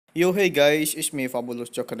Yo, hey guys, it's me Fabulous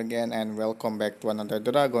Joker again and welcome back to another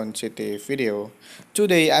Dragon City video.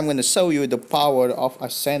 Today I'm gonna show you the power of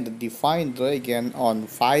Ascended Divine Dragon on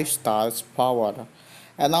 5 stars power.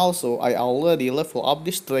 And also I already level up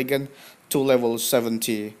this dragon to level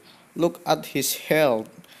 70. Look at his health.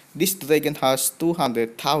 This dragon has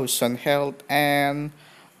 200,000 health and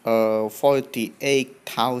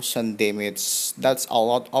 48,000 damage. That's a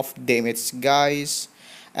lot of damage, guys.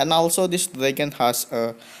 And also this dragon has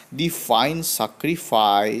a divine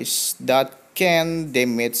sacrifice that can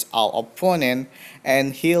damage all opponent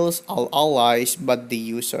and heals all allies but the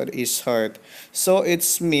user is hurt. So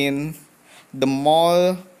it's mean the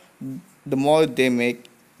more damage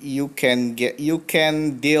you can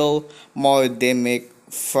deal more damage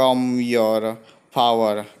from your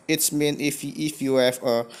power. It's mean if you have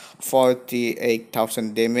a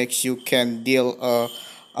 48,000 damage, you can deal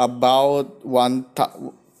about one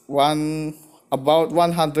about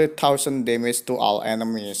 100,000 damage to all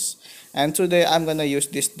enemies. And today I'm gonna use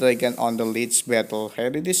this dragon on the Leech battle. Hey,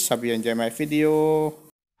 this is Sabi, enjoy my video.